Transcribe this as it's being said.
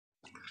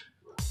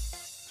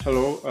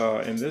Hello,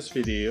 in this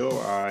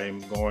video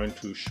I'm going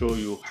to show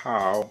you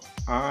how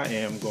I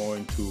am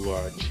going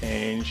to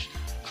change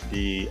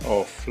the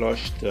or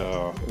flush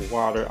the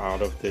water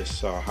out of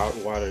this hot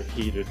water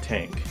heater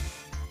tank.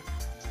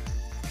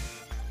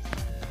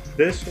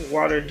 This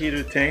water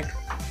heater tank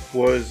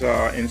was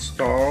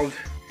installed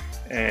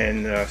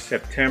in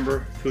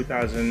September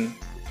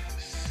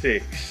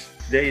 2006.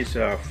 Today is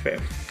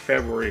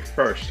February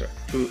 1st,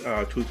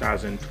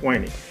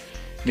 2020.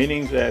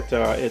 Meaning that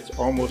it's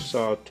almost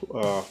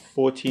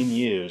 14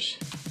 years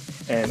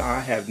and I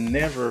have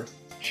never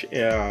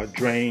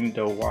drained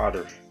the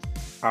water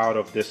out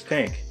of this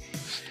tank.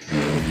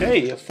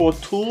 Okay, for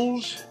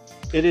tools,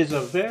 it is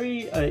a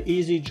very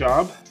easy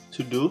job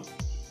to do.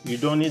 You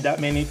don't need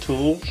that many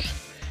tools.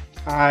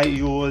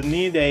 You will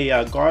need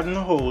a garden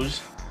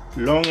hose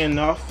long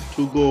enough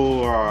to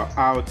go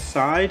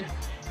outside,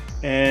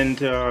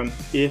 and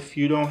if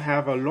you don't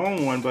have a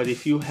long one, but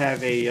if you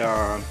have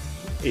a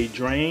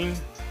drain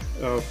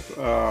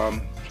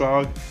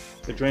plug,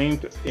 a drain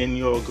in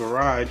your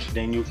garage,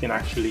 then you can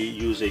actually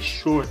use a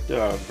short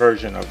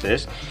version of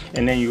this,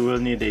 and then you will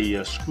need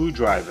a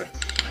screwdriver.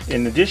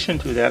 In addition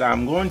to that,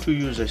 I'm going to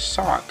use a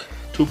sock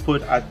to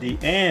put at the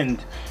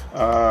end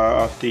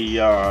of the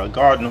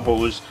garden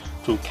hose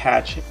to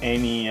catch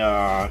any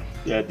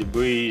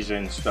debris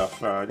and stuff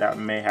that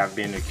may have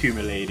been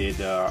accumulated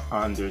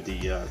under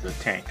the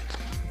tank.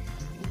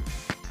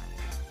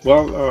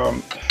 Well,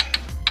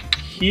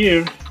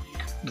 here,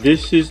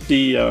 this is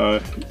the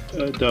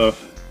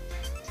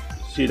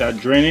see that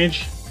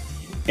drainage.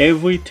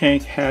 Every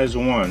tank has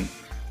one.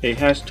 It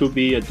has to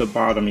be at the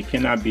bottom. It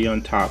cannot be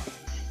on top,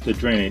 the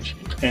drainage.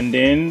 And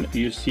then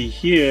you see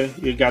here,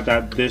 you got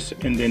this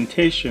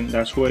indentation.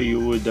 That's where you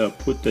would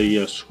put the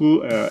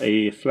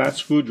a flat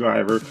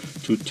screwdriver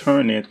to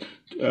turn it,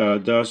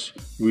 thus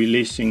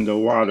releasing the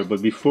water.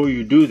 But before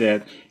you do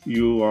that,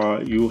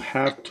 you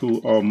have to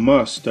or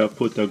must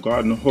put the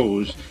garden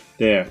hose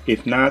there.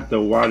 If not, the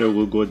water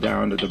will go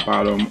down to the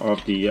bottom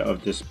of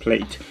this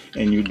plate,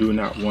 and you do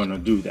not want to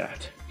do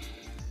that.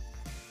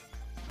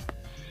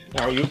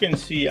 Now you can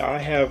see I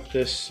have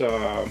this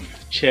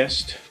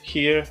chest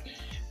here,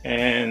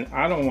 and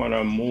I don't want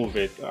to move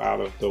it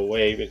out of the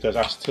way because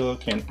I still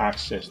can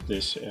access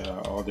this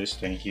all this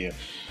thing here.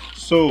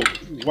 So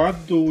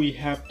what do we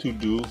have to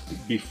do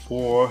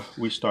before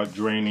we start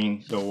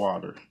draining the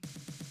water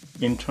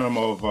in terms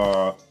of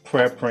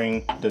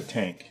prepping the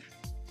tank?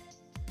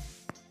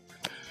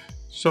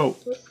 So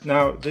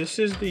now this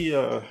is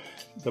the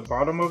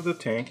bottom of the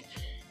tank,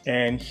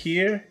 and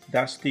here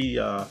that's the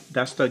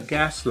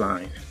gas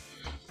line.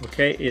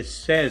 Okay, it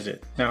says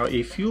it. Now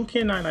if you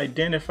cannot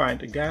identify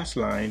the gas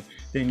line,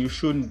 then you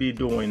shouldn't be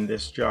doing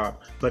this job.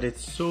 But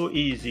it's so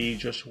easy.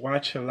 Just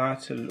watch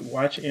internet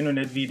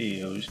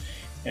videos,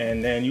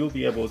 and then you'll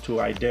be able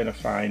to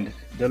identify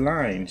the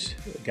lines,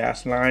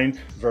 gas line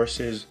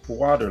versus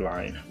water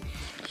line.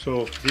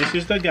 So this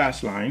is the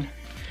gas line.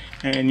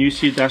 And you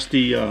see that's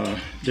the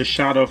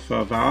shut off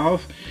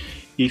valve.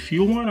 If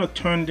you want to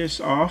turn this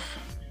off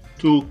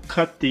to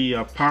cut the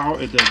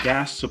the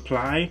gas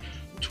supply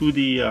to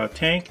the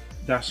tank,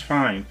 that's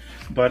fine.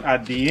 But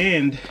at the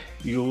end,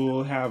 you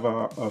will have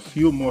a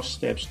few more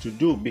steps to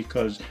do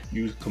because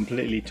you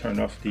completely turn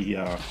off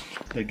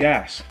the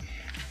gas.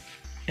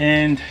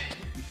 And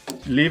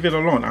leave it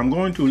alone. I'm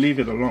going to leave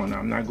it alone.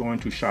 I'm not going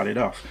to shut it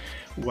off.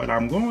 What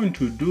I'm going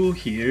to do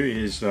here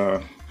is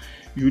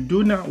you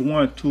do not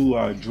want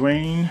to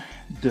drain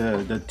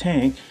the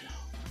tank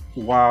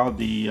while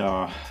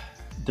the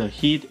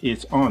heat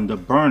is on, the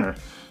burner.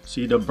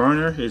 See, the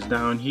burner is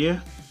down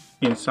here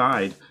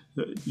inside.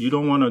 You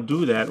don't want to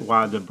do that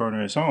while the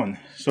burner is on.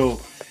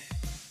 So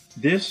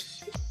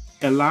this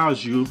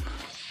allows you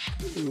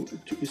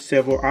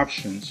several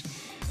options.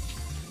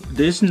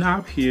 This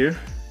knob here,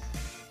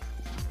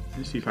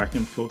 let's see if I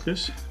can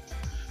focus.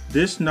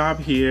 This knob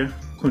here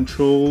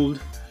controls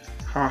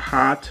how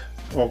hot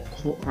or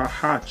how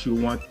hot you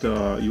want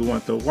the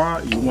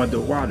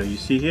water. You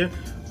see here,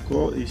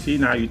 you see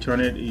now, you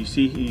turn it, you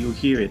see, you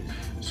hear it.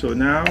 So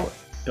now,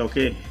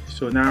 okay,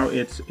 so now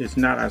it's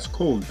not as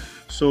cold.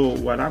 So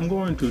what I'm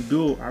going to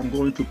do, I'm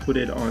going to put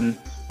it on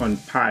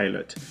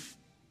pilot.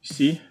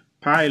 See,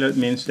 pilot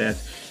means that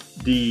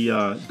the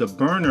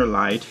burner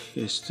light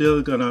is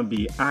still gonna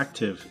be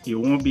active. It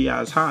won't be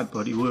as hot,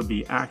 but it will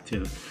be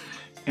active.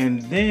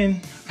 And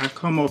then I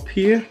come up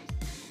here,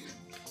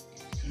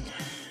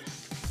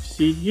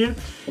 see here,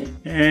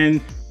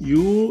 and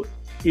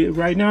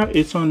right now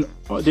it's on.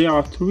 There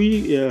are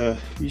three.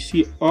 You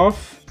see,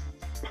 off,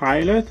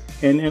 pilot,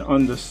 and then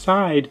on the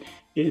side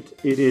it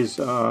is.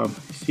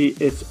 See,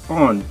 it's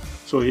on.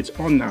 So it's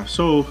on now.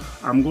 So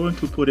I'm going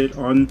to put it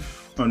on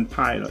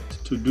pilot.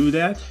 To do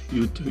that,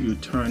 you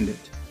turned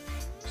it,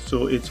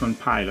 so it's on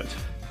pilot,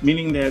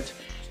 meaning that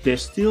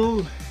there's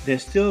still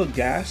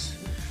gas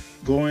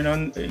going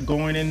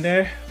in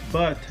there,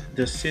 but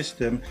the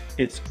system,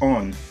 it's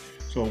on.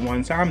 So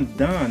once I'm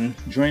done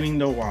draining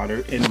the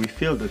water and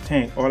refill the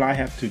tank, all I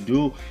have to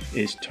do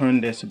is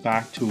turn this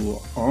back to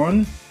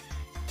on,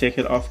 take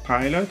it off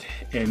pilot,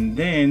 and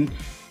then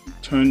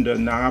turn the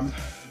knob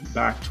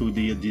back to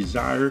the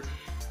desired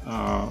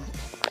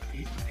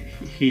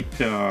heat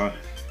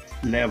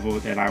level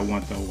that I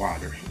want the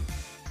water.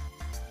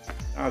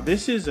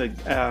 This is a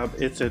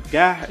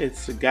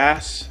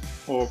gas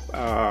or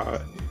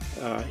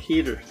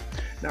heater.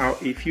 Now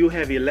if you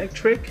have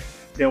electric,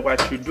 then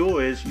what you do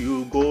is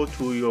you go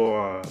to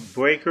your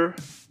breaker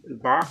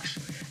box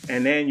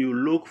and then you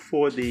look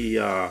for the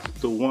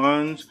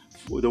one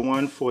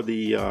for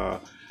the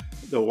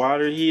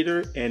water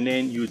heater, and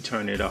then you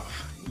turn it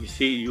off. You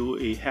see,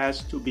 it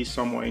has to be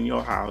somewhere in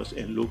your house,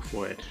 and look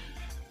for it.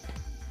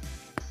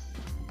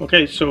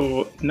 Okay,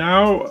 so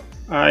now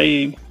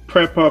I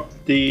prep up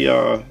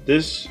the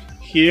this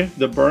here,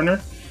 the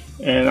burner,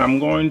 and I'm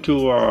going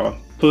to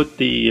put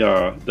the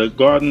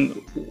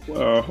garden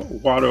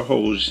water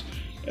hose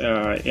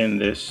in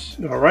this.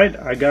 All right,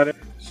 I got it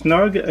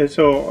snug.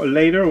 So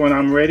later when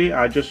I'm ready,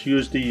 I just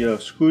use the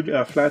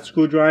flat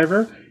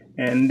screwdriver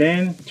and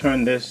then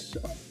turn this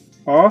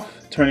off,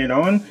 turn it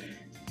on,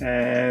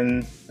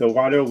 and the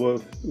water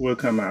will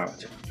come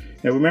out.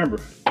 And remember,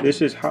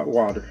 this is hot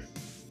water.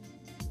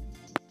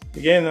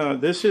 Again,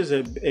 this is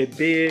a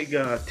big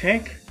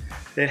tank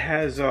that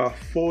has a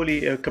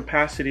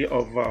capacity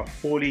of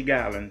 40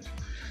 gallons.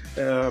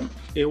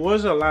 It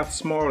was a lot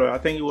smaller. I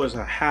think it was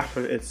a half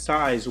of its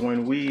size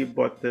when we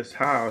bought this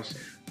house,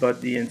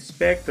 but the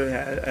inspector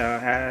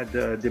had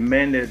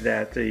demanded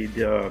that the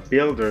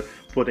builder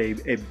put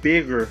a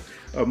bigger,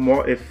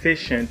 more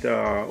efficient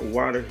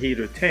water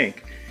heater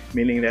tank,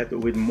 meaning that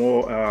with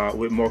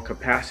more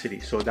capacity.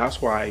 So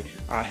that's why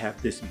I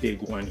have this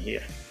big one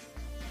here.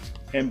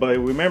 But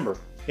remember,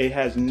 it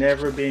has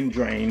never been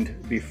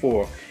drained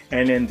before.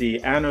 And then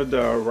the anode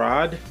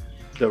rod,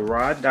 the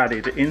rod that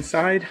is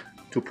inside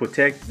to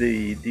protect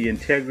the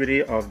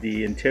integrity of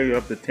the interior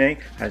of the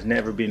tank, has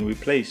never been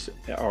replaced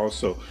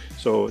also.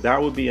 So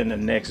that will be in the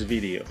next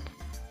video.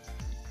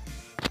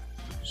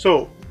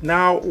 So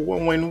now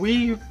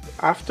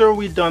after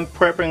we done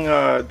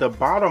prepping the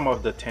bottom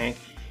of the tank,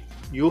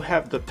 you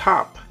have the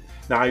top.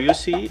 Now you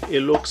see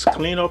it looks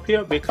clean up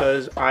here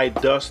because I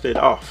dusted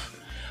off.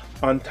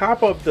 On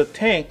top of the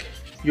tank,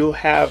 you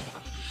have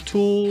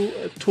two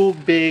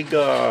big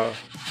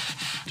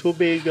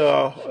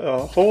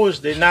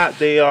hoses.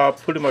 They are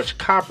pretty much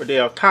copper. They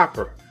are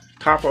copper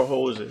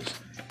hoses.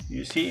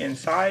 You see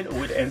inside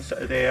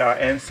they are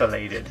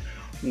insulated.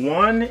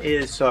 One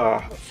is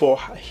for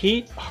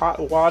hot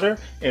water,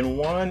 and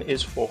one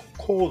is for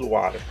cold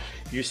water.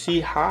 You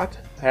see hot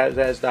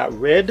has that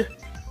red.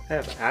 I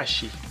have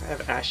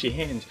ashy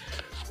hands.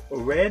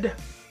 Red,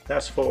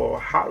 that's for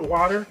hot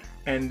water.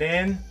 And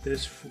then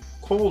this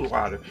cold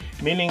water,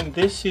 meaning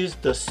this is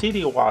the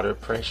city water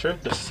pressure.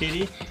 The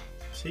city,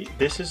 see,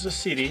 this is the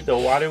city. The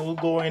water will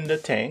go in the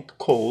tank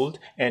cold,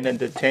 and then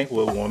the tank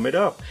will warm it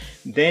up.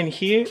 Then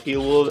here it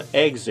will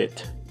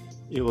exit.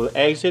 It will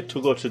exit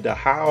to go to the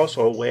house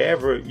or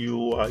wherever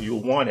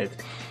you want it.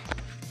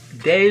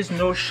 There is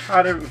no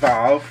shutter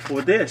valve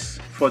for this,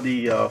 for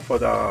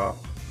the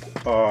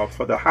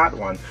hot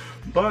one,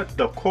 but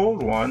the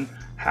cold one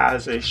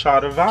has a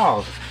shutter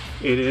valve.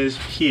 It is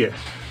here.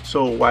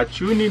 So what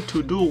you need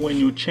to do when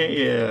you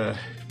to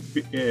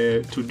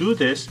do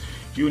this,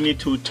 you need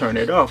to turn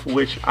it off,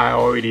 which I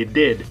already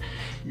did.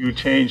 You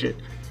change it,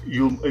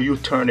 you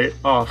turn it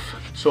off,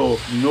 so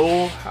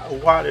no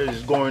water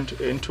is going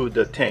into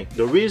the tank.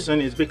 The reason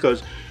is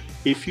because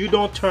if you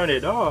don't turn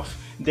it off,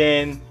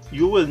 then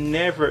you will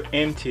never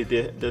empty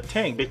the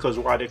tank because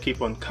water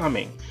keep on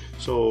coming.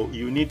 So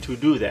you need to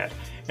do that.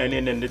 And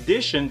then in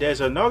addition, there's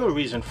another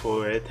reason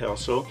for it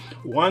also.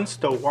 Once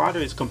the water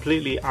is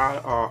completely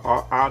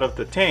out of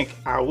the tank,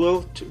 I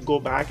will go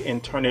back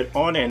and turn it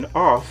on and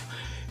off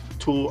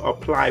to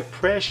apply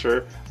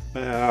pressure.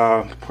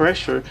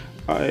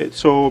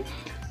 So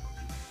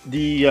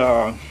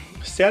the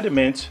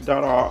sediments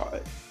that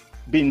are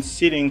been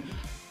sitting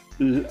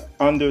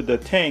under the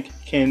tank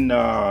can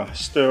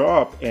stir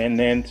up and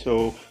then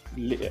to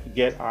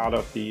get out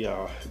of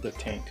the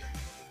tank.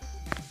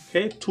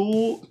 Okay,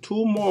 two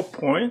more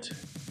points.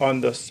 On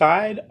the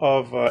side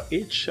of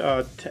each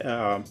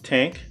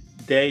tank,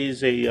 there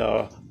is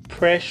a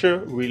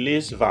pressure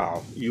release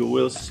valve. You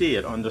will see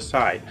it on the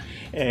side,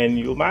 and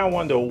you might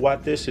wonder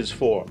what this is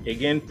for.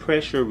 Again,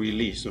 pressure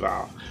release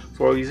valve.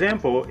 For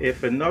example,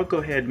 if a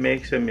knucklehead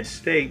makes a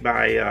mistake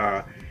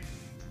by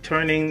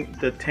turning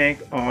the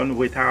tank on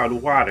without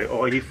water,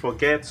 or he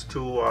forgets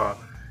to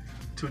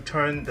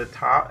turn the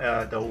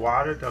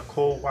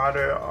cold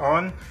water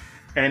on,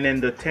 and then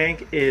the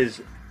tank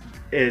is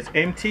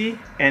empty,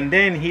 and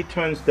then he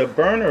turns the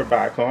burner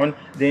back on,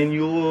 then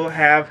you will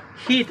have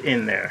heat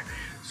in there.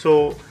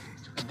 So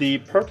the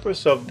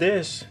purpose of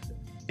this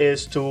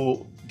is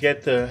to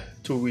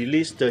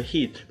release the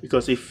heat,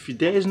 because if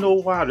there is no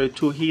water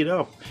to heat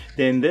up,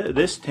 then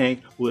this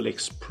tank will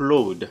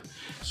explode.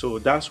 So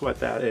that's what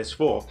that is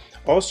for.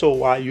 Also,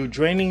 while you're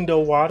draining the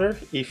water,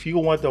 if you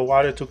want the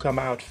water to come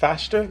out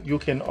faster, you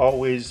can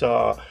always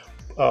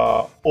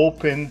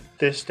open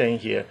this thing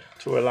here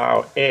to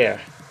allow air,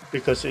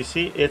 because you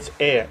see it's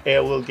air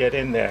will get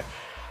in there.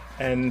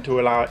 and to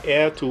allow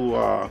air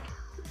to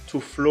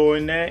flow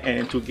in there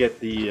and to get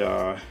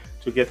the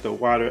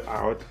water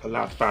out a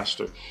lot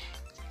faster.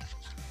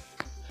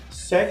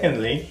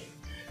 Secondly,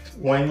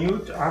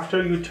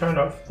 after you turn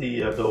off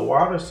the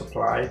water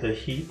supply, the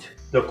heat,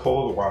 the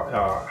cold water,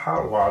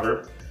 hot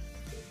water,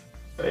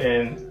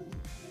 and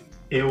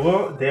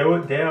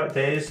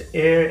there is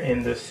air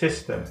in the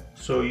system,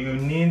 so you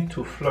need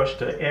to flush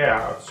the air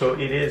out. So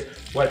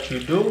what you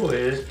do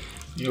is,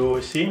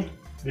 you see,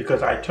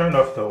 because I turned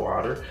off the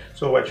water,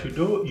 so what you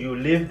do, you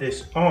leave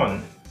this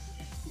on.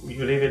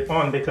 You leave it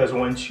on, because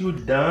once you're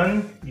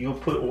done, you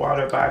put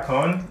water back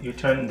on, you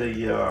turn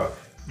the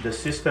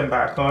system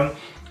back on,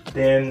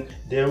 then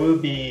there will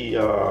be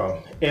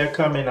air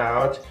coming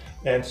out,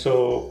 and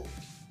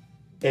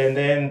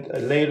then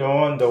later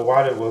on the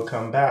water will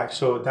come back.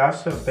 So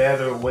that's a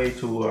better way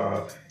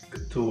to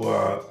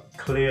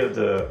clear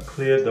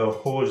the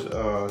hose,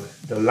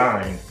 the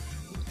line.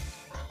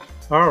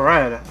 All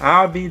right,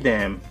 I'll be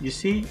damned. You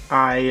see,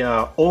 I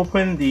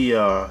opened the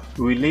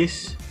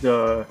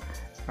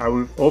I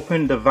will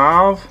open the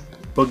valve,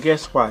 but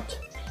guess what?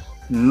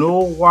 No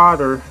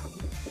water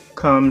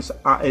comes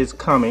out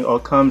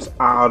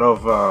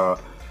of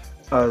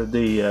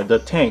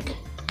the tank.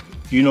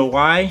 You know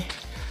why?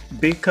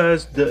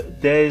 Because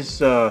there's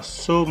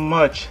so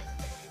much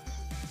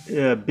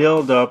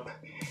buildup,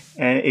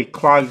 and it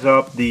clogs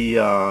up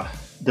the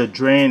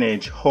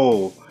drainage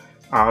hole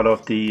out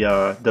of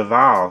the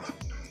valve.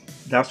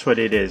 That's what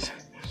it is.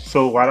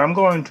 So what I'm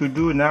going to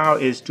do now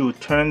is to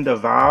turn the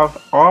valve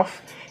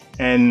off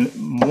and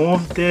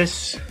move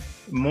this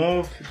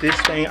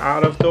thing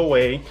out of the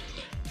way,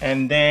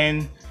 and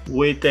then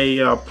with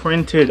a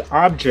printed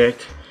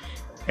object,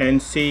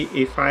 and see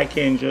if I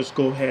can just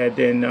go ahead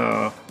and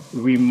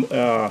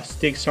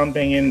stick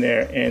something in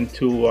there and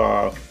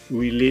to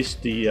release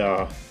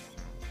to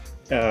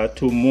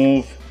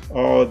move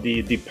all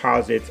the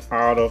deposits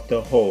out of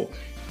the hole.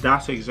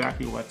 That's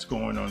exactly what's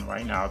going on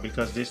right now,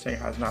 because this thing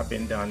has not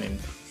been done in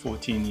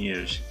 14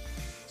 years,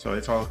 so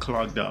it's all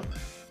clogged up.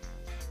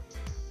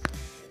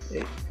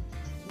 Hey,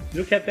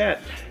 look at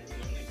that.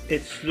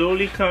 It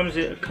slowly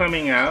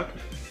coming out,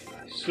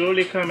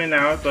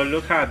 but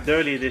look how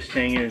dirty this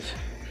thing is.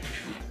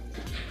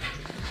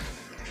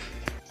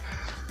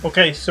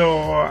 Okay, so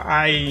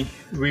I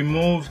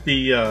removed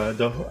the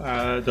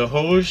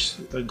hose,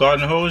 the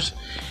garden hose,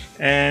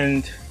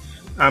 and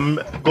I'm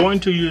going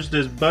to use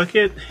this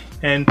bucket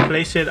and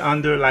place it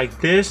under like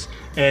this,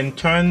 and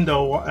turn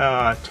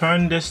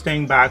this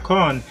thing back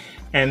on,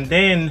 and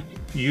then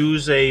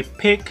use a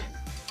pick.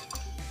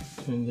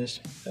 Turn this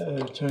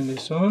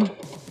on.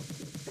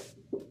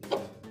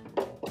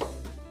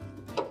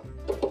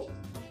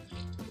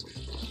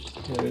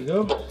 There we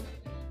go.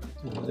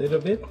 A little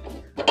bit.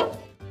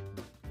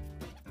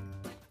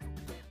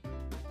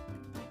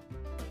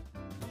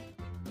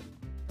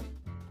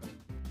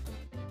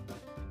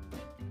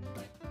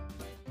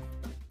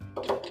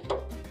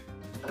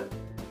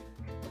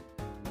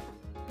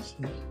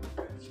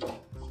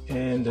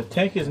 And the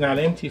tank is not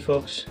empty,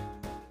 folks.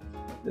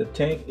 The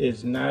tank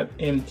is not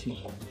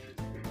empty.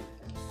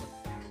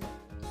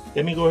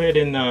 Let me go ahead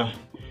and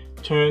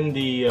turn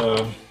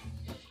the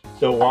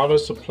water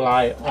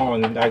supply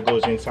on that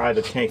goes inside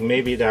the tank.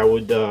 Maybe that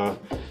would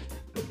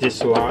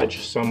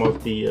dislodge some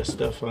of the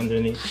stuff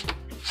underneath.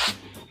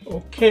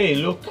 Okay,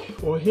 look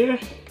over here.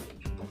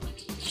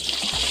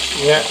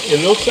 Yeah,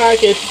 it looks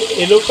like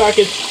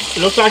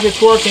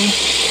it's working.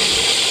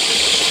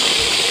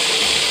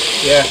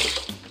 Yeah.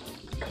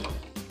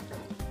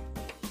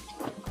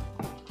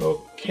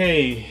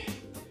 Okay.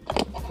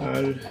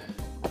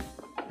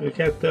 Look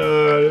at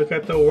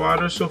the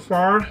water so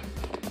far.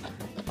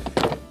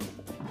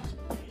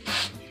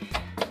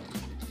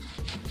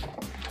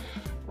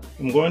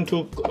 I'm going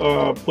to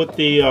put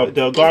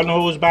the garden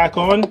hose back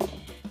on.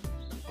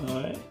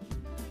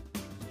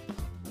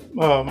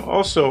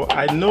 Also,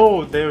 I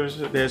know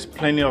there's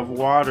plenty of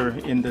water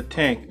in the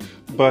tank,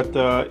 but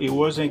it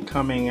wasn't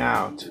coming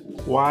out.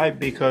 Why?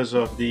 Because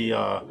of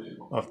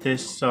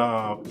this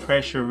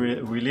pressure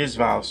release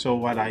valve. So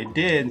what I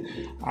did,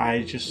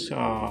 I just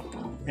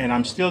and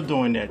I'm still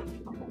doing it.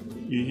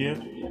 You hear?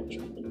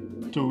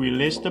 To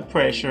release the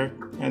pressure,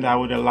 and that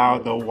would allow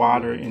the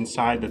water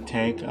inside the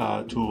tank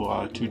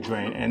to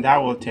drain, and that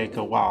will take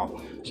a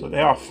while. So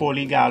there are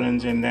 40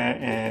 gallons in there,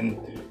 and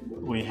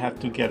we have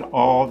to get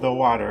all the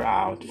water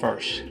out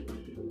first.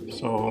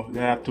 So they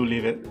have to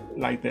leave it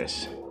like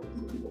this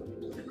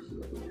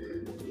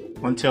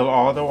until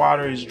all the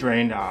water is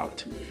drained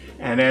out,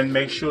 and then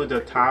make sure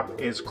the top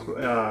is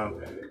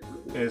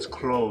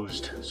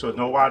closed so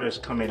no water is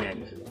coming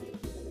in.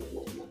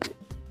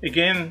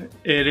 Again,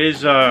 it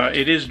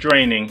is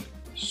draining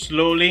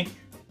slowly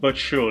but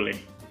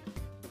surely.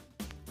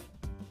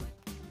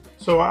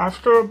 So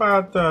after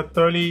about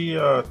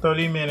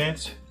 30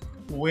 minutes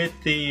with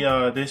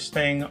this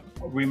thing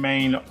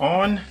remain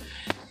on,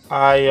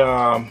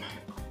 I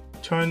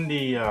turn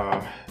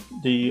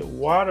the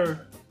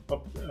water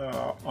up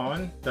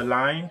on the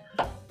line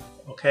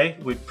okay,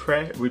 with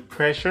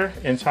pressure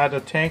inside the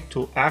tank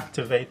to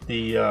activate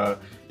the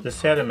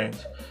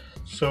sediment.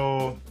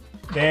 So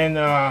then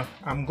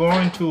I'm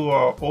going to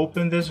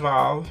open this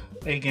valve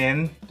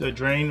again, the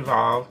drain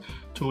valve,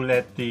 to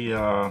let the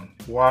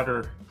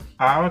water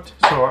out.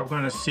 So I'm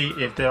going to see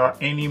if there are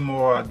any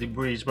more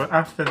debris, but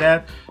after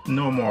that,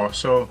 no more.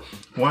 So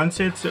once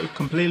it's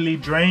completely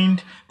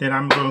drained, then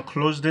I'm going to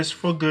close this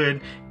for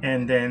good,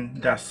 and then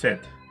that's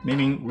it,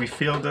 meaning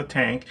refill the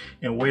tank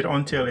and wait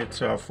until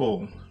it's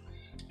full,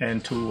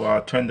 and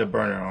to turn the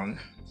burner on.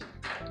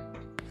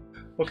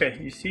 Okay,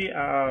 you see,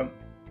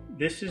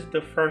 this is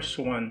the first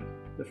one,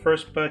 the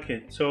first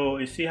bucket. So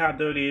you see how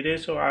dirty it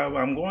is. So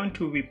I'm going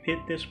to repeat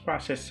this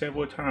process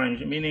several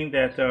times, meaning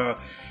that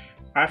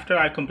after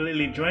I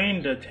completely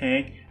drain the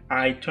tank,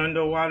 I turn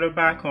the water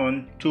back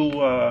on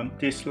to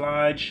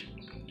dislodge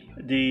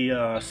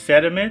the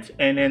sediment,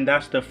 and then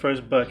that's the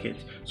first bucket.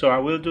 So I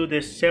will do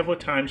this several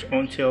times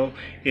until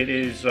it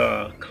is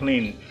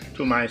clean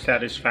to my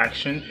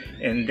satisfaction,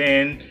 and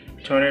then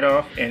turn it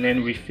off and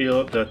then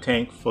refill the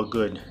tank for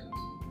good.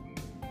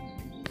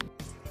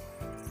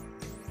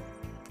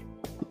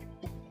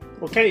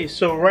 Okay,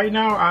 so right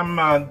now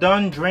I'm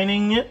done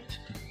draining it,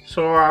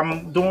 so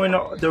I'm doing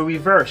the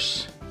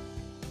reverse.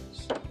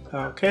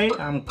 Okay,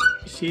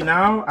 see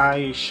now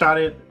I shut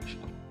it,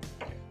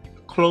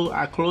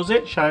 I close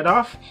it, shut it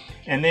off,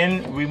 and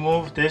then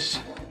remove this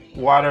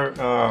water,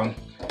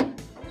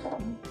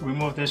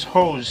 remove this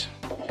hose.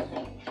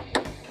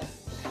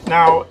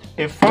 Now,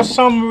 if for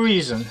some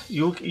reason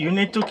you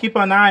need to keep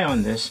an eye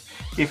on this.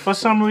 If for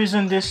some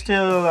reason this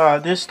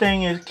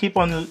thing is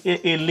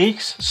it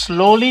leaks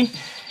slowly,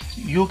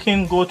 you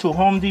can go to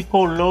Home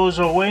Depot, Lowe's,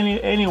 or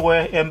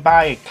anywhere and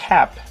buy a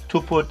cap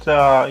to put.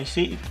 You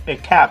see, a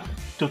cap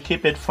to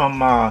keep it from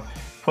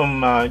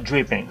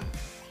dripping.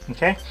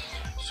 Okay,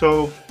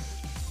 so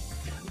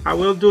I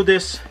will do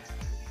this.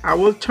 I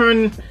will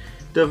turn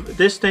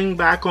this thing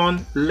back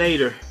on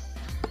later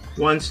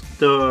once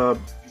the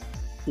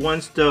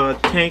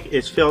tank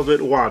is filled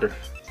with water.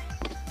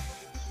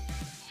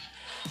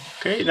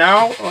 Okay,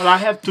 now all I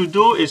have to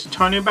do is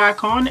turn it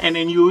back on, and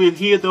then you will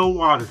hear the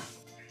water.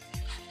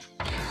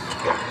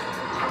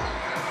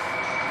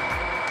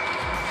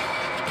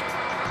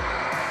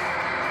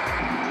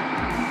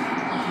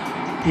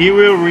 It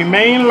will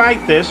remain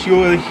like this. You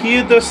will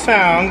hear the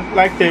sound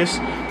like this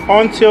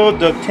until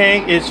the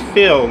tank is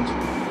filled.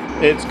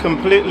 It's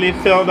completely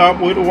filled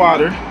up with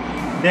water.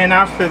 Then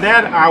after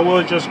that, I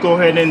will just go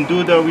ahead and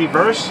do the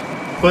reverse.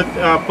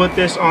 Put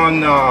this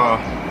on.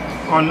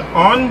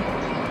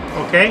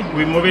 Okay,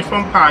 remove it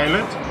from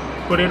pilot.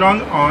 Put it on.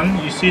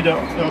 You see the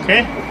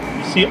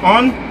You see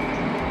on.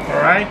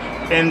 All right,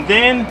 and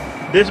then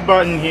this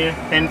button here,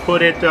 and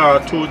put it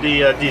to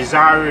the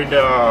desired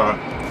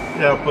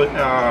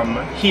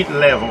heat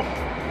level.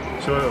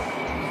 So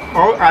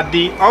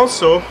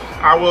also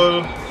I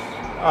will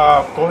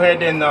go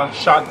ahead and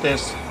shut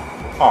this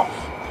off.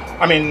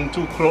 I mean,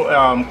 to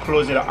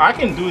close it up. I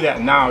can do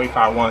that now if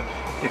I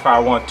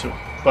want to,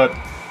 but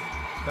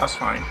that's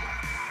fine.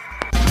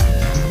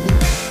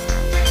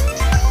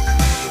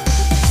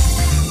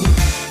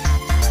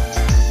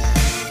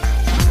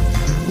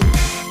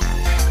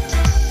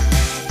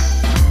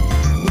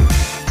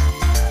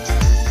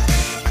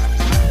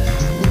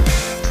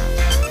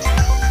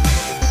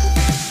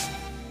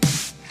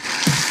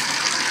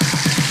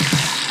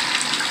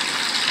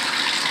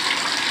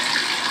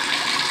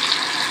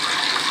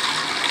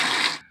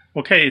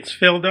 Okay, it's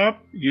filled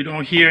up. You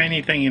don't hear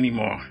anything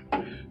anymore.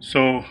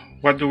 So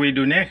what do we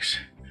do next?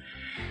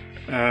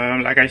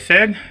 Like I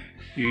said,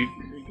 you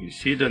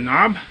see the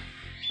knob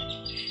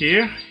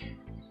here.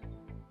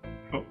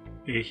 Oh,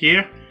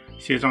 here.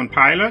 See, it's on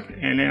pilot,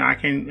 and then I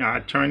can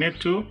turn it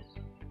to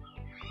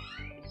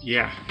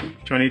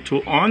turn it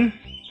to on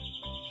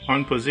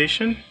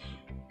position.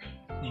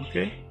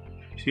 Okay,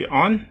 see,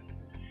 on.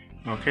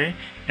 Okay,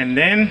 and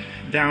then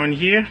down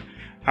here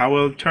I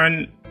will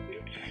turn.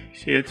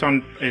 See, it's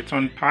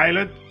on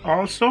pilot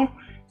also.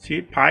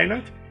 See,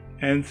 pilot,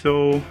 and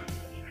so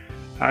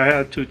I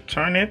have to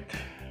turn it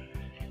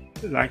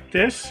like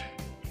this.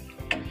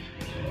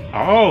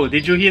 Oh,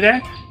 did you hear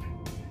that?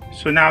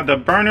 So now the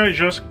burner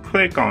just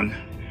click on.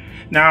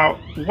 Now,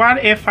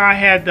 what if I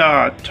had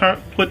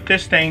put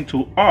this thing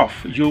to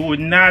off? You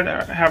would not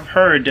have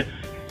heard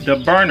the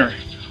burner.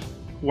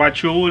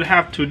 What you would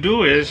have to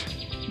do is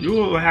you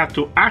will have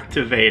to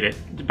activate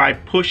it by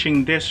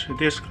pushing this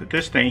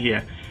thing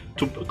here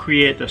to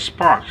create a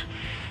spark.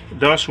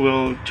 Thus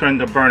will turn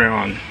the burner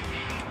on.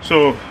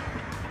 So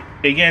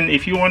again,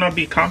 if you want to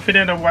be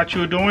confident of what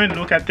you're doing,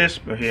 look at this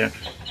here.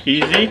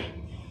 Easy.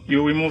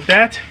 You remove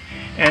that,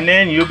 and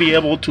then you'll be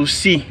able to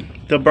see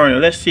the burner.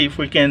 Let's see if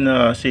we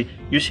can see.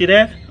 You see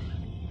that?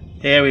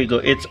 There we go.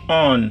 It's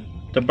on.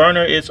 The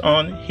burner is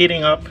on,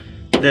 heating up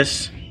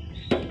this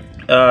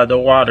the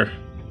water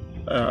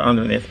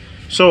underneath.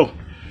 So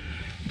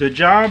the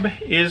job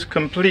is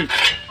complete.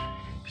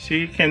 So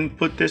you can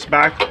put this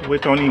back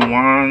with only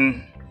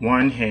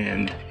one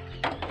hand.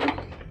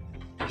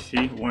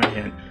 See, one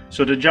hand.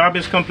 So the job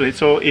is complete.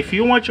 So if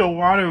you want your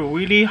water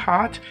really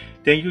hot,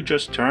 then you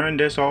just turn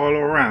this all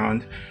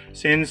around.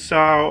 Since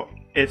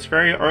it's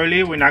very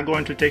early, we're not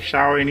going to take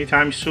shower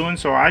anytime soon,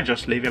 so I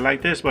just leave it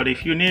like this. But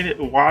if you need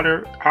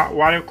water, hot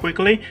water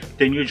quickly,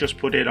 then you just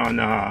put it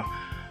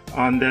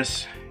on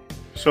this.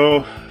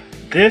 So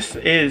this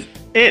is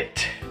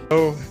it.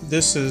 So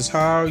this is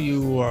how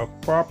you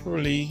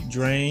properly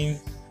drain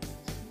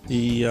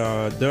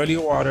the dirty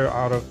water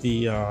out of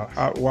the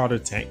hot water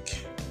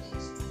tank.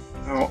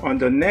 Now on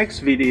the next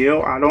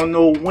video, I don't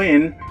know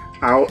when,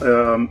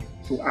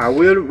 I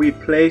will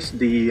replace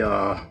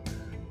the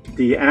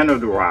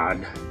anode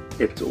rod.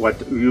 It's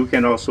what you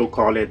can also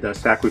call it the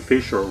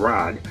sacrificial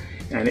rod,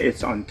 and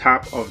it's on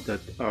top of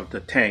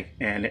the tank,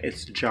 and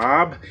its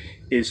job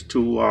is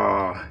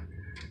to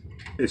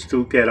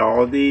get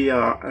all the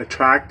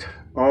attract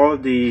all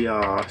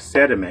the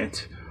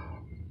sediment,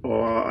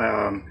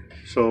 or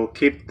so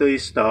keep the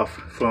stuff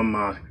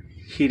from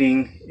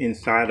heating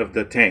inside of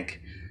the tank.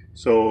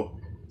 So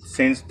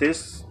since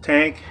this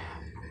tank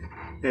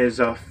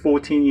is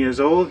 14 years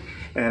old,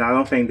 and I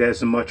don't think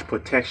there's much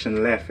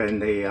protection left in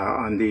the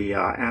on the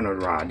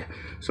anode rod,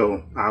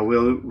 so I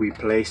will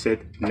replace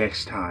it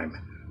next time.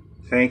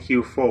 Thank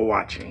you for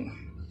watching.